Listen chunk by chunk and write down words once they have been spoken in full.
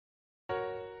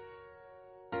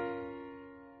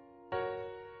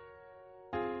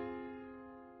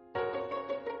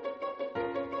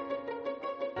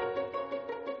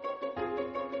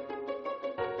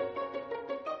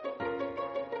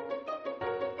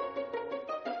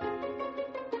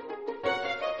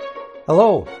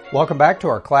Hello, welcome back to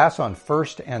our class on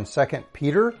 1st and 2nd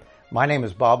Peter. My name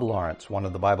is Bob Lawrence, one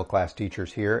of the Bible class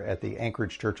teachers here at the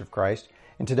Anchorage Church of Christ.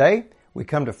 And today we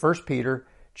come to 1 Peter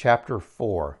chapter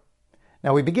 4.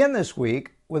 Now we begin this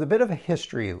week with a bit of a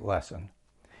history lesson.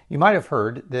 You might have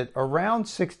heard that around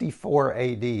 64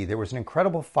 AD there was an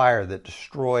incredible fire that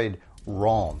destroyed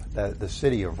Rome, the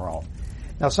city of Rome.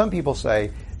 Now some people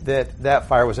say that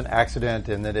fire was an accident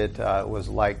and that it was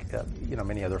like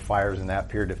many other fires in that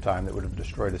period of time that would have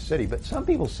destroyed a city. But some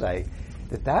people say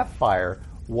that fire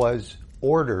was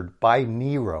ordered by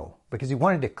Nero because he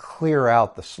wanted to clear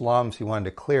out the slums. He wanted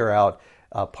to clear out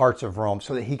parts of Rome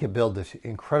so that he could build this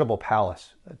incredible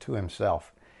palace to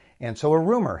himself. And so a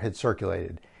rumor had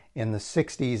circulated in the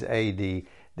 60s AD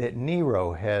that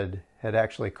Nero had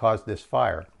actually caused this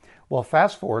fire. Well,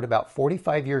 fast forward about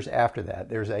 45 years after that,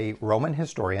 there's a Roman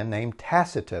historian named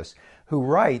Tacitus who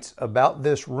writes about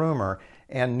this rumor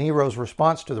and Nero's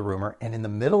response to the rumor. And in the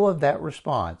middle of that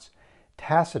response,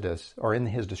 Tacitus, or in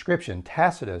his description,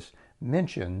 Tacitus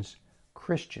mentions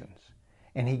Christians.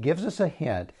 And he gives us a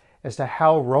hint as to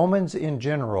how Romans in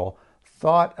general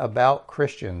thought about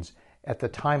Christians at the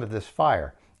time of this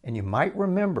fire. And you might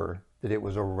remember that it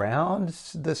was around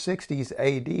the 60s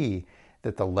AD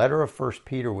that the letter of 1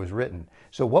 Peter was written.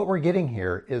 So what we're getting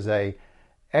here is a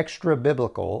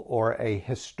extra-biblical or a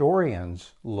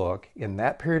historian's look in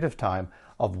that period of time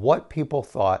of what people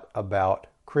thought about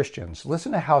Christians.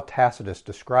 Listen to how Tacitus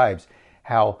describes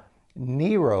how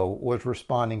Nero was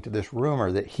responding to this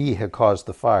rumor that he had caused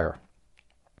the fire.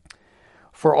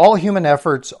 For all human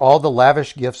efforts, all the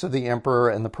lavish gifts of the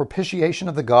emperor and the propitiation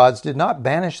of the gods did not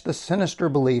banish the sinister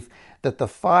belief that the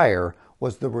fire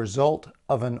was the result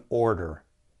of an order,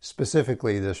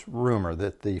 specifically this rumor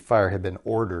that the fire had been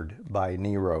ordered by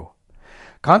Nero.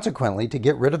 Consequently, to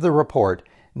get rid of the report,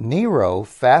 Nero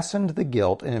fastened the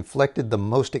guilt and inflicted the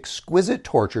most exquisite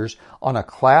tortures on a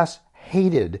class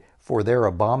hated for their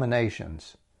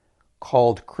abominations,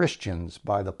 called Christians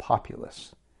by the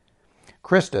populace.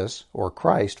 Christus, or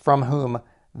Christ, from whom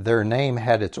their name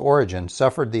had its origin,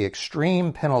 suffered the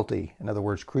extreme penalty, in other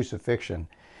words, crucifixion,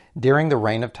 during the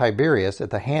reign of Tiberius at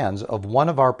the hands of one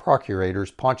of our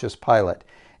procurators, Pontius Pilate,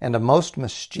 and a most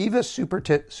mischievous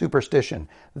superstition,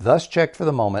 thus checked for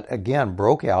the moment, again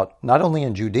broke out not only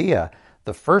in Judea,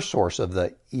 the first source of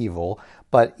the evil,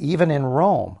 but even in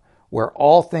Rome, where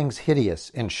all things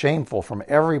hideous and shameful from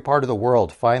every part of the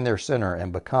world find their center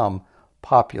and become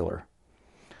popular.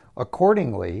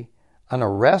 Accordingly, an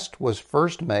arrest was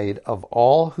first made of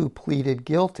all who pleaded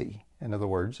guilty, in other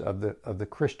words, of the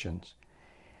Christians.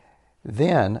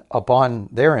 Then, upon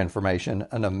their information,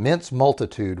 an immense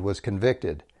multitude was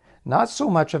convicted, not so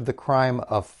much of the crime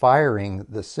of firing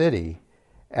the city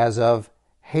as of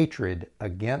hatred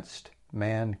against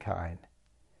mankind.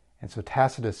 And so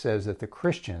Tacitus says that the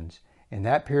Christians in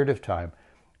that period of time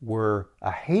were a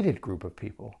hated group of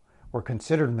people, were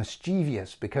considered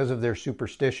mischievous because of their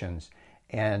superstitions,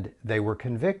 and they were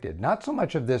convicted. Not so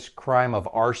much of this crime of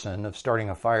arson, of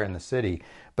starting a fire in the city,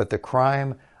 but the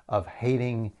crime of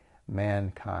hating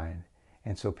mankind.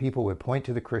 And so people would point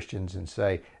to the Christians and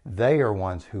say, they are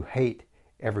ones who hate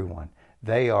everyone.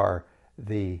 They are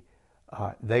the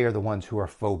ones who are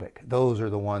phobic. Those are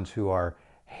the ones who are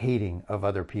hating of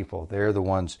other people. They're the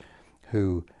ones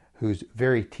whose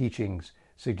very teachings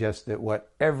suggest that what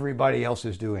everybody else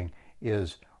is doing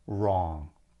is wrong.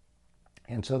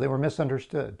 And so they were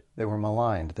misunderstood. They were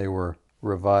maligned. They were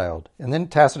reviled. And then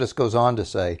Tacitus goes on to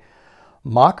say,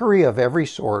 mockery of every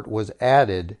sort was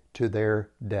added to their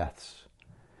deaths.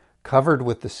 Covered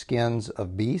with the skins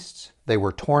of beasts, they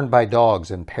were torn by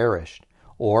dogs and perished,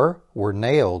 or were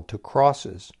nailed to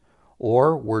crosses,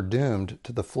 or were doomed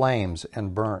to the flames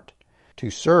and burnt,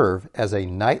 to serve as a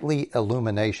nightly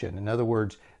illumination. In other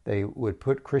words, they would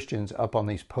put Christians up on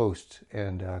these posts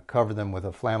and cover them with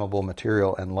a flammable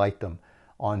material and light them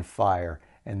on fire,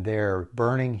 and their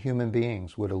burning human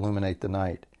beings would illuminate the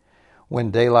night. When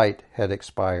daylight had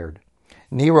expired,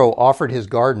 Nero offered his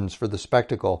gardens for the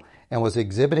spectacle and was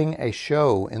exhibiting a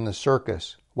show in the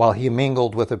circus, while he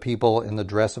mingled with the people in the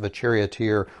dress of a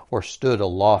charioteer or stood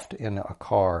aloft in a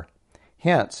car.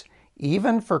 Hence,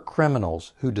 even for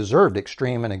criminals who deserved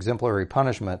extreme and exemplary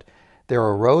punishment, there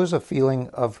arose a feeling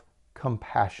of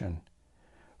compassion.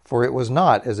 For it was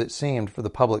not, as it seemed, for the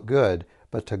public good,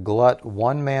 but to glut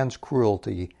one man's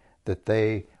cruelty that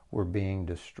they were being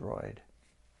destroyed.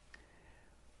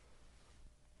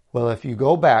 Well, if you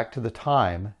go back to the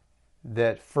time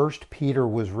that 1 Peter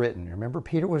was written, remember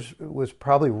Peter was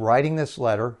probably writing this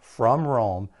letter from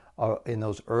Rome in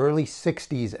those early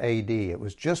 60s AD. It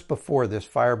was just before this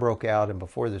fire broke out and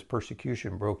before this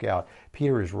persecution broke out.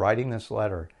 Peter is writing this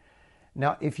letter.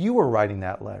 Now, if you were writing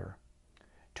that letter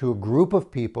to a group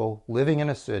of people living in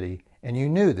a city, and you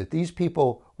knew that these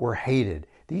people were hated,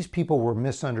 these people were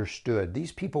misunderstood,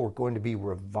 these people were going to be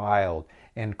reviled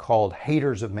and called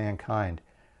haters of mankind,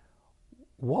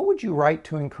 what would you write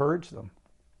to encourage them?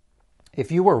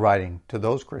 If you were writing to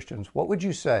those Christians, what would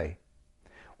you say?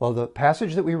 Well, the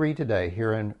passage that we read today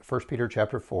here in 1 Peter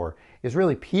chapter 4 is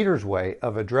really Peter's way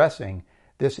of addressing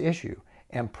this issue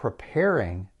and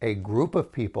preparing a group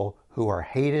of people who are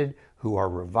hated, who are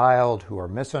reviled, who are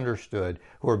misunderstood,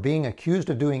 who are being accused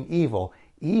of doing evil,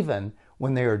 even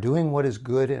when they are doing what is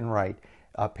good and right.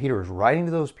 Peter is writing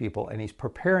to those people, and he's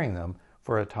preparing them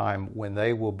for a time when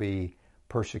they will be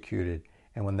persecuted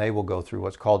and when they will go through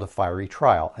what's called a fiery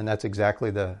trial. And that's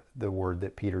exactly the word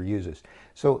that Peter uses.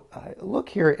 So look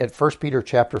here at 1 Peter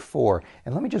chapter 4,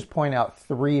 and let me just point out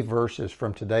 3 verses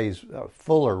from today's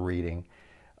fuller reading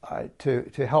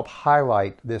to help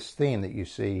highlight this theme that you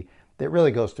see that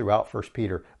really goes throughout 1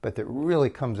 Peter, but that really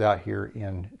comes out here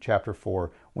in chapter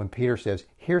 4 when Peter says,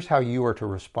 here's how you are to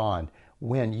respond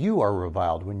when you are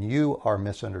reviled, when you are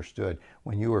misunderstood,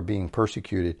 when you are being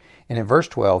persecuted. And in verse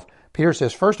 12, Peter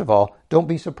says, first of all, don't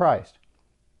be surprised.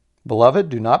 Beloved,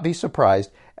 do not be surprised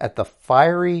at the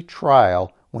fiery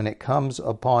trial when it comes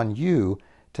upon you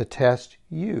to test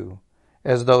you,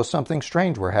 as though something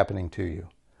strange were happening to you.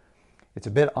 It's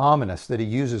a bit ominous that he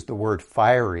uses the word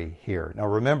fiery here. Now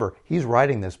remember, he's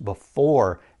writing this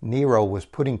before Nero was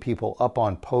putting people up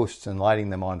on posts and lighting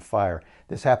them on fire.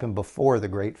 This happened before the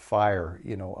great fire,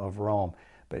 of Rome.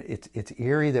 But it's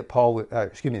eerie that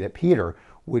that Peter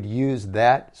would use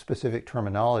that specific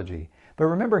terminology. But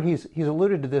remember, he's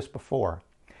alluded to this before.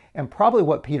 And probably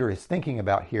what Peter is thinking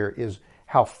about here is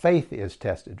how faith is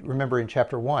tested. Remember in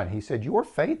chapter 1, he said, your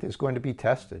faith is going to be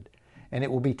tested. And it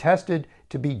will be tested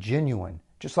to be genuine,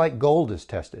 just like gold is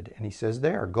tested. And he says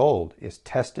there, gold is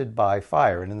tested by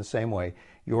fire. And in the same way,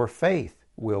 your faith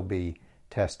will be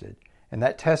tested. And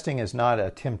that testing is not a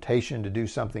temptation to do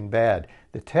something bad.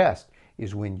 The test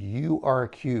is when you are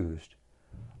accused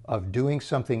of doing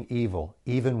something evil,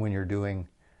 even when you're doing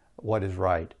what is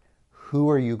right. Who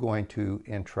are you going to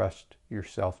entrust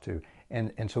yourself to?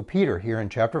 And so Peter here in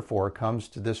chapter 4 comes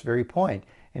to this very point,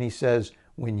 and he says,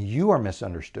 when you are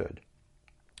misunderstood,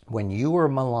 when you are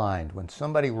maligned, when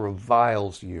somebody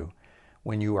reviles you,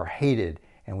 when you are hated,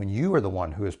 and when you are the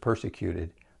one who is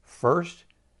persecuted, first,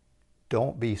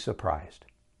 don't be surprised.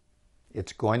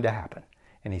 It's going to happen.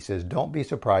 And he says, don't be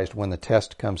surprised when the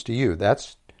test comes to you.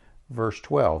 That's verse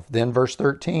 12. Then verse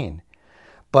 13.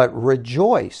 But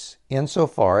rejoice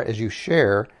insofar as you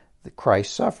share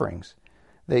Christ's sufferings,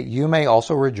 that you may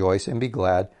also rejoice and be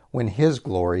glad when his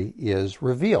glory is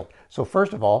revealed. So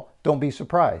first of all, don't be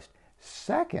surprised.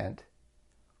 Second,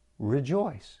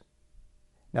 rejoice.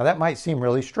 Now that might seem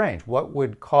really strange. What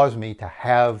would cause me to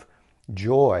have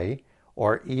joy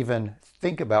or even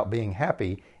think about being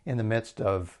happy in the midst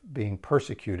of being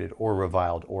persecuted or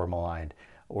reviled or maligned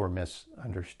or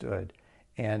misunderstood?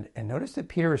 And notice that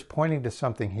Peter is pointing to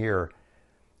something here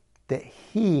that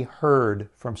he heard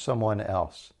from someone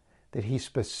else, that he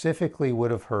specifically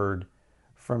would have heard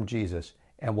from Jesus.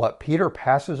 And what Peter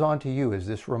passes on to you is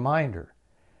this reminder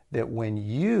that when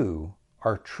you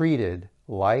are treated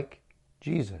like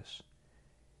Jesus,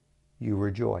 you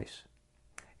rejoice.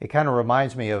 It kind of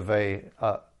reminds me of a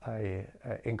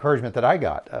encouragement that I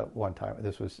got one time.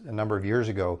 This was a number of years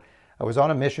ago. I was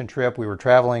on a mission trip. We were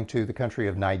traveling to the country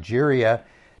of Nigeria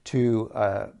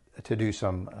to do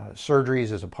some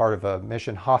surgeries as a part of a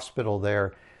mission hospital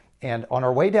there. And on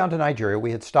our way down to Nigeria,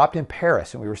 we had stopped in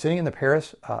Paris, and we were sitting in the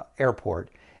Paris airport.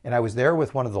 And I was there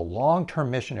with one of the long-term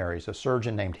missionaries, a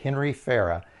surgeon named Henry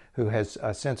Farah, who has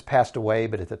since passed away,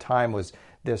 but at the time was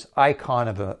this icon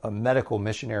of a medical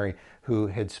missionary who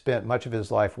had spent much of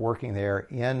his life working there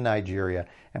in Nigeria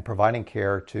and providing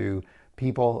care to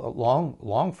people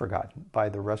long forgotten by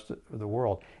the rest of the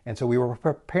world. And so we were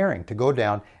preparing to go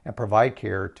down and provide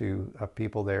care to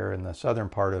people there in the southern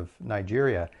part of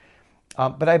Nigeria.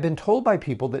 But I've been told by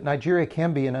people that Nigeria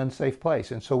can be an unsafe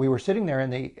place. And so we were sitting there in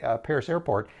the Paris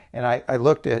airport, and I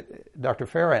looked at Dr.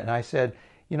 Farah and I said,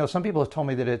 some people have told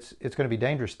me that it's going to be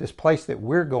dangerous. This place that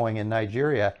we're going in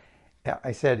Nigeria,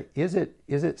 I said, is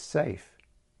it safe?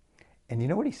 And you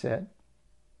know what he said?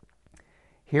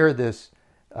 Here this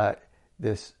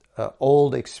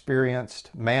old,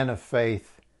 experienced man of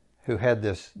faith who had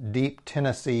this deep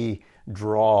Tennessee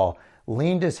drawl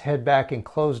leaned his head back and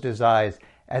closed his eyes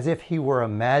as if he were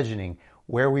imagining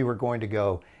where we were going to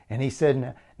go. And he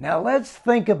said, now let's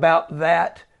think about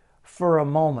that for a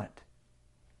moment.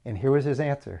 And here was his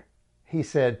answer. He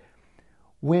said,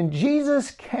 when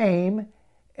Jesus came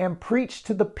and preached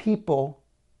to the people,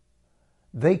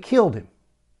 they killed him.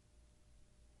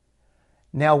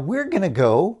 Now we're going to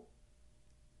go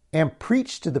and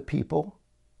preach to the people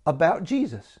about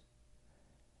Jesus.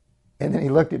 And then he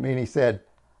looked at me and he said,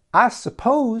 I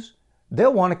suppose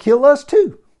they'll want to kill us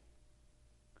too.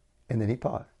 And then he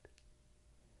paused.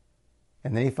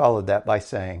 And then he followed that by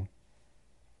saying,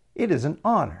 it is an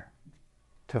honor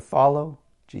to follow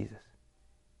Jesus.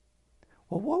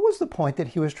 Well, what was the point that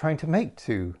he was trying to make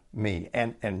to me?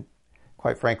 And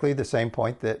quite frankly, the same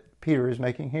point that Peter is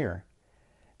making here.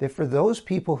 That for those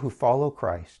people who follow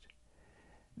Christ,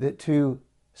 that to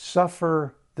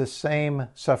suffer the same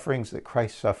sufferings that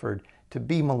Christ suffered, to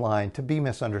be maligned, to be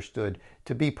misunderstood,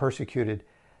 to be persecuted,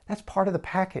 that's part of the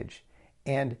package.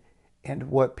 And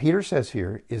what Peter says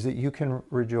here is that you can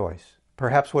rejoice.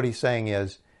 Perhaps what he's saying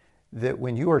is that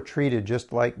when you are treated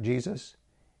just like Jesus,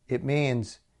 it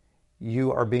means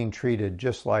you are being treated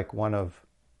just like one of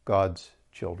God's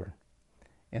children.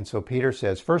 And so Peter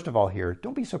says, first of all here,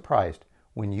 don't be surprised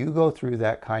when you go through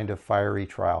that kind of fiery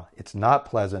trial. It's not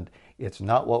pleasant. It's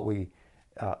not what we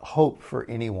hope for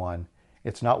anyone.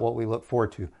 It's not what we look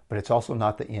forward to, but it's also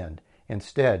not the end.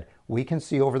 Instead, we can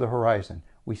see over the horizon.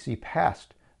 We see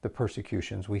past the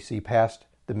persecutions. We see past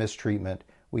the mistreatment.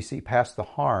 We see past the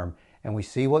harm, and we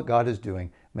see what God is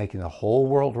doing, making the whole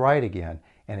world right again.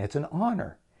 And it's an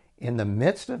honor in the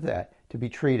midst of that to be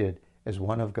treated as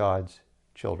one of God's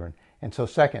children. And so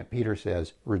second, Peter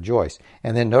says, rejoice.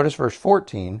 And then notice verse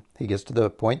 14, he gets to the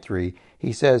point 3.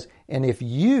 He says, and if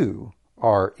you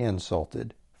are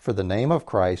insulted for the name of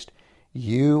Christ,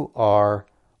 you are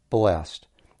blessed,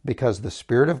 because the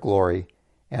Spirit of glory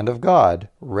and of God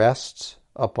rests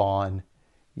upon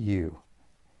you.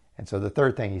 And so the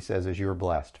third thing he says is you're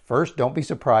blessed. First, don't be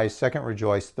surprised. Second,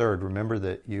 rejoice. Third, remember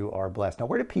that you are blessed. Now,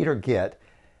 where did Peter get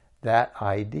that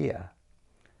idea?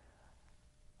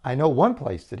 I know one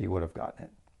place that he would have gotten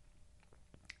it,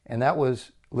 and that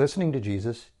was listening to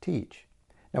Jesus teach.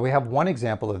 Now, we have one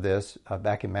example of this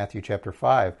back in Matthew chapter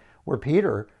 5, where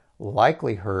Peter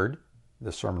likely heard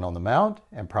the Sermon on the Mount,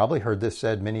 and probably heard this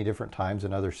said many different times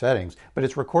in other settings, but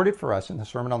it's recorded for us in the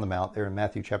Sermon on the Mount there in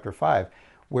Matthew chapter 5,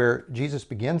 where Jesus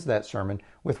begins that sermon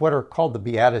with what are called the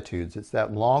Beatitudes. It's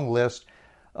that long list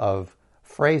of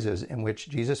phrases in which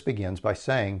Jesus begins by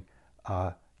saying,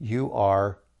 you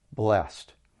are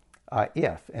blessed.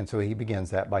 And so he begins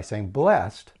that by saying,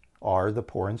 blessed are the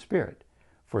poor in spirit,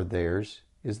 for theirs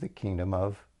is the kingdom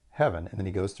of heaven. And then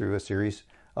he goes through a series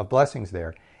of blessings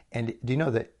there. And do you know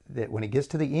that when he gets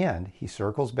to the end, he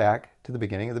circles back to the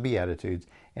beginning of the Beatitudes,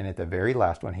 and at the very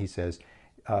last one he says,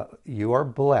 you are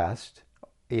blessed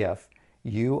if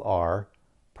you are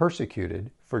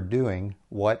persecuted for doing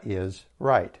what is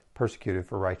right, persecuted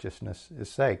for righteousness'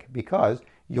 sake, because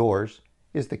yours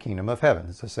is the kingdom of heaven.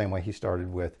 It's the same way he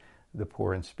started with the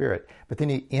poor in spirit. But then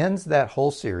he ends that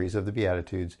whole series of the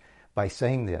Beatitudes by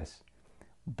saying this,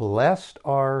 blessed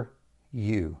are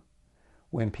you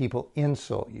when people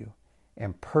insult you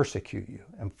and persecute you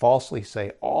and falsely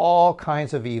say all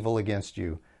kinds of evil against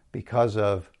you because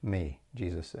of me,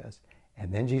 Jesus says.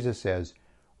 And then Jesus says,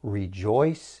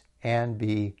 rejoice and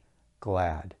be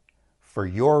glad, for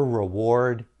your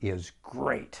reward is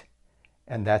great.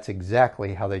 And that's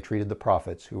exactly how they treated the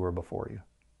prophets who were before you.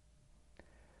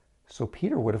 So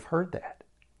Peter would have heard that.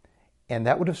 And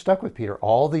that would have stuck with Peter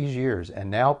all these years. And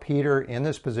now Peter, in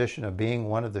this position of being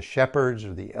one of the shepherds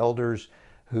or the elders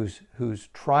who's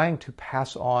trying to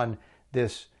pass on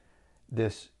this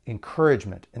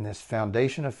encouragement and this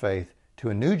foundation of faith to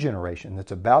a new generation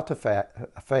that's about to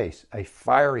face a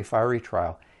fiery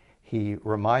trial, he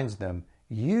reminds them,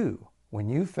 when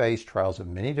you face trials of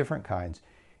many different kinds,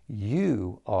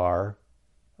 you are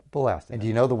blessed. And do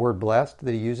you know the word blessed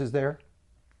that he uses there?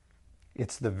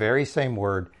 It's the very same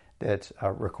word that's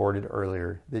recorded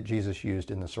earlier that Jesus used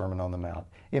in the Sermon on the Mount.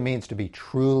 It means to be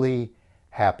truly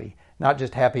happy. Not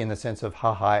just happy in the sense of,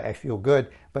 I feel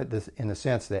good, but in the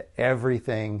sense that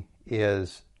everything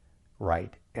is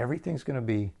right. Everything's going to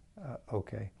be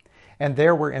okay. And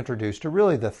there we're introduced to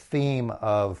really the theme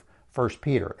of 1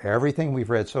 Peter. Everything we've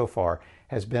read so far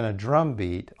has been a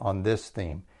drumbeat on this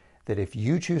theme, that if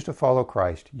you choose to follow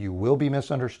Christ, you will be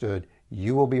misunderstood,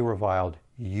 you will be reviled,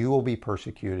 you will be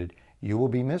persecuted, you will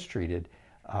be mistreated,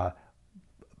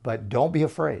 but don't be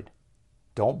afraid.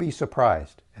 Don't be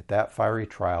surprised at that fiery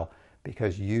trial,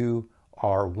 because you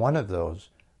are one of those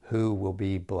who will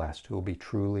be blessed, who will be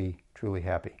truly, truly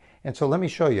happy. And so let me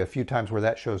show you a few times where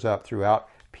that shows up throughout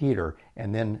Peter,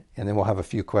 and then we'll have a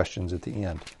few questions at the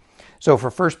end. So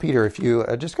for 1 Peter, if you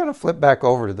just kind of flip back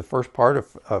over to the first part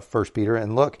of 1 Peter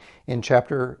and look in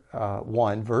chapter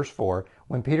 1, verse 4,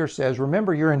 when Peter says,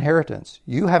 remember your inheritance.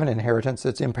 You have an inheritance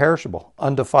that's imperishable,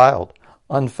 undefiled,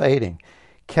 unfading,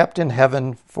 kept in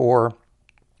heaven for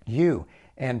you.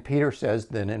 And Peter says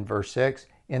then in verse 6,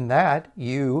 in that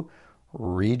you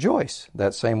rejoice.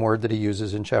 That same word that he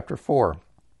uses in chapter 4.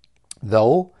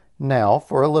 Though now,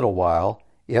 for a little while,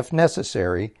 if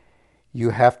necessary,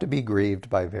 you have to be grieved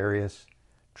by various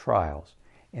trials.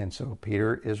 And so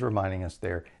Peter is reminding us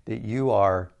there that you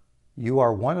are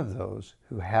one of those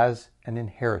who has an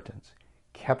inheritance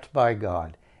kept by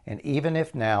God. And even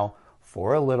if now,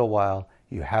 for a little while,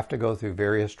 you have to go through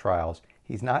various trials,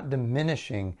 he's not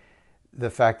diminishing the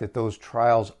fact that those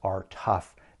trials are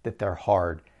tough, that they're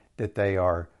hard, that they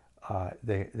are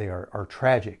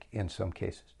tragic in some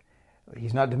cases.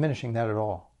 He's not diminishing that at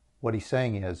all. What he's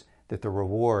saying is that the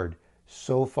reward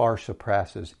so far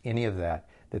surpasses any of that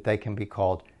they can be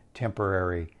called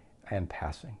temporary and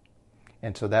passing.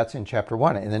 And so that's in chapter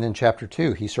 1. And then in chapter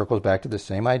 2, he circles back to the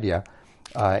same idea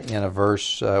in a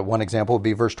verse. One example would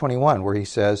be verse 21, where he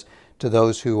says, to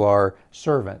those who are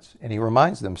servants, and he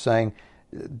reminds them, saying,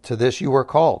 to this you were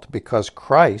called, because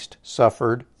Christ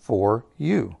suffered for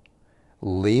you,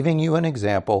 leaving you an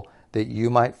example that you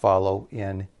might follow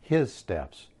in his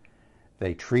steps.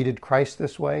 They treated Christ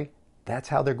this way. That's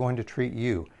how they're going to treat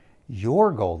you.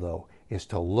 Your goal, though, is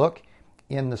to look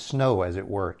in the snow, as it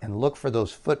were, and look for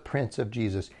those footprints of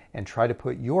Jesus and try to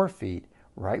put your feet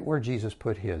right where Jesus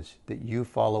put his, that you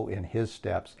follow in his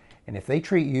steps. And if they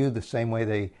treat you the same way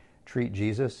they treat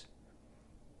Jesus,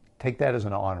 take that as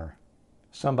an honor.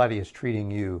 Somebody is treating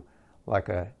you like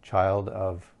a child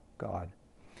of God.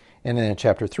 And then in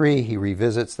chapter 3, he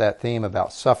revisits that theme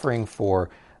about suffering for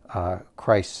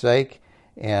Christ's sake.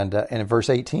 And in verse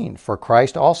 18, for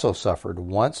Christ also suffered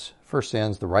once for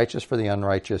sins, the righteous for the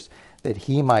unrighteous, that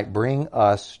he might bring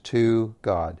us to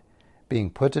God, being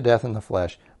put to death in the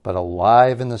flesh, but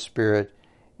alive in the spirit,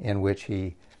 in which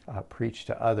he preached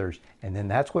to others. And then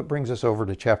that's what brings us over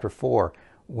to chapter 4,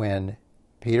 when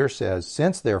Peter says,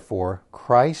 since therefore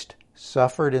Christ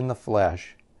suffered in the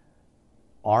flesh,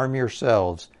 arm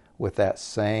yourselves with that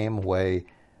same way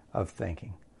of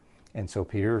thinking. And so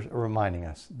Peter's reminding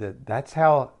us that that's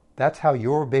how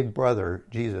your big brother,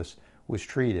 Jesus, was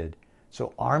treated.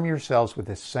 So arm yourselves with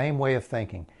the same way of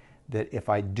thinking, that if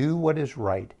I do what is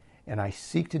right and I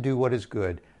seek to do what is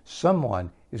good,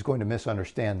 someone is going to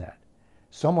misunderstand that.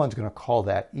 Someone's going to call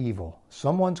that evil.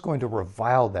 Someone's going to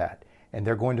revile that, and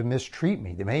they're going to mistreat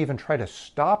me. They may even try to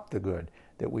stop the good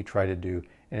that we try to do.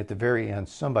 And at the very end,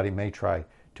 somebody may try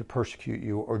to persecute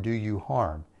you or do you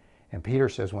harm. And Peter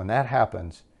says when that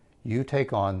happens, you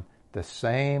take on the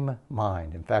same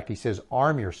mind. In fact, he says,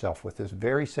 arm yourself with this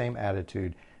very same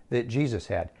attitude that Jesus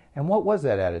had. And what was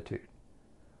that attitude?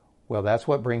 Well, that's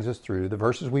what brings us through the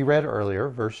verses we read earlier,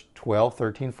 verse 12,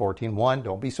 13, 14. 1,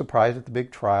 don't be surprised at the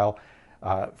big trial.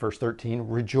 Verse 13,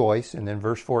 rejoice. And then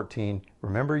verse 14,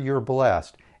 remember you're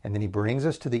blessed. And then he brings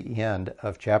us to the end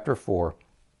of chapter 4,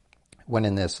 when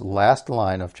in this last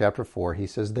line of chapter 4, he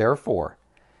says, therefore,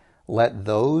 let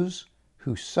those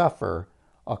who suffer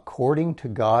according to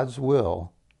God's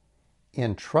will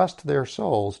entrust their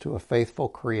souls to a faithful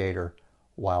Creator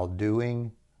while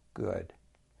doing good.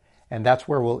 And that's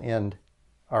where we'll end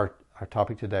our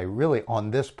topic today, really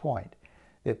on this point,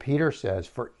 that Peter says,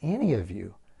 for any of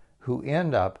you who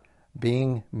end up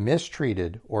being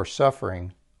mistreated or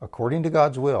suffering according to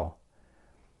God's will,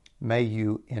 may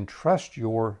you entrust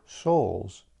your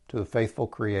souls to the faithful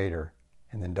Creator.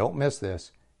 And then don't miss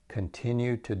this,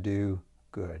 continue to do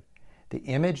good. The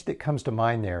image that comes to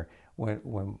mind there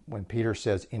when Peter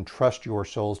says entrust your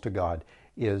souls to God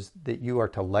is that you are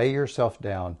to lay yourself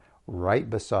down right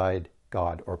beside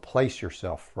God, or place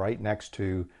yourself right next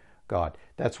to God.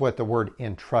 That's what the word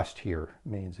entrust here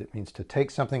means. It means to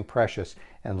take something precious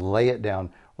and lay it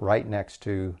down right next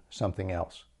to something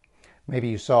else. Maybe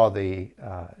you saw the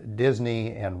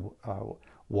Disney and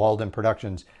Walden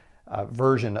Productions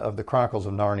version of the Chronicles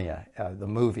of Narnia, the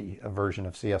movie, a version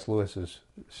of C.S. Lewis's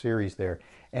series there.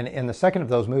 And in the second of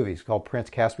those movies, called Prince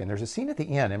Caspian, there's a scene at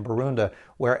the end in Barunda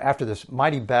where after this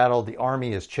mighty battle, the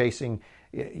army is chasing,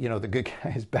 the good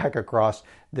guys back across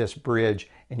this bridge,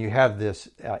 and you have this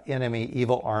enemy,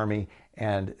 evil army,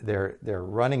 and they're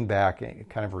running back,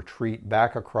 kind of retreat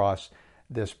back across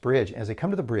this bridge. As they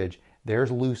come to the bridge,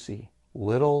 there's Lucy,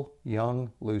 little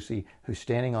young Lucy, who's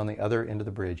standing on the other end of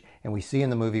the bridge. And we see in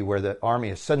the movie where the army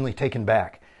is suddenly taken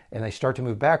back, and they start to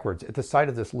move backwards at the sight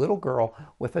of this little girl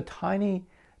with a tiny,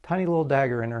 tiny little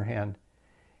dagger in her hand.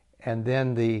 And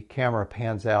then the camera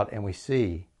pans out, and we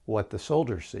see what the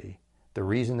soldiers see. The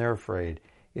reason they're afraid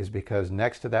is because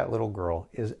next to that little girl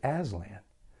is Aslan,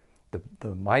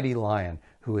 the mighty lion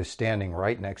who is standing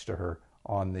right next to her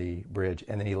on the bridge,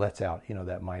 and then he lets out,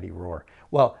 that mighty roar.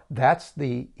 Well, that's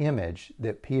the image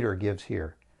that Peter gives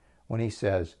here when he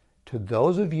says, to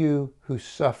those of you who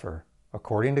suffer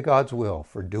according to God's will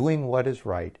for doing what is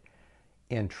right,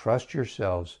 entrust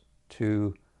yourselves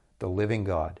to the living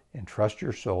God. Entrust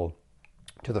your soul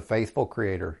to the faithful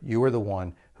Creator. You are the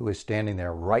one who is standing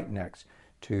there right next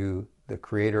to the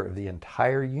Creator of the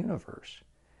entire universe.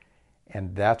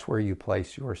 And that's where you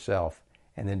place yourself.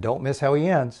 And then don't miss how he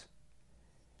ends.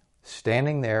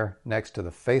 Standing there next to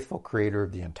the faithful Creator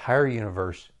of the entire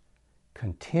universe,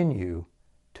 continue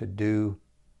to do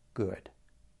good.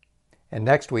 And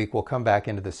next week we'll come back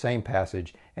into the same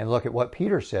passage and look at what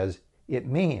Peter says it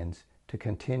means to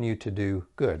continue to do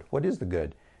good. What is the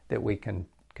good that we can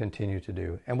continue to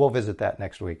do? And we'll visit that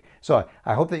next week. So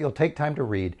I hope that you'll take time to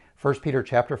read 1 Peter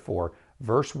chapter 4,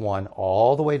 verse 1,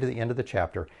 all the way to the end of the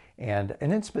chapter, and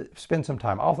then spend some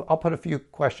time. I'll put a few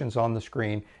questions on the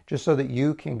screen just so that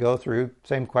you can go through,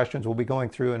 same questions we'll be going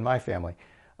through in my family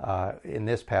in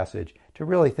this passage, to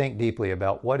really think deeply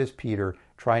about what is Peter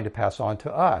trying to pass on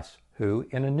to us, who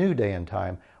in a new day and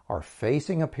time are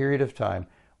facing a period of time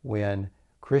when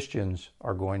Christians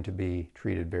are going to be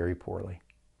treated very poorly.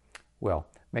 Well,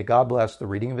 may God bless the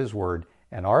reading of his word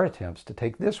and our attempts to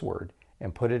take this word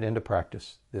and put it into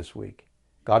practice this week.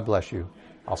 God bless you.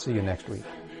 I'll see you next week.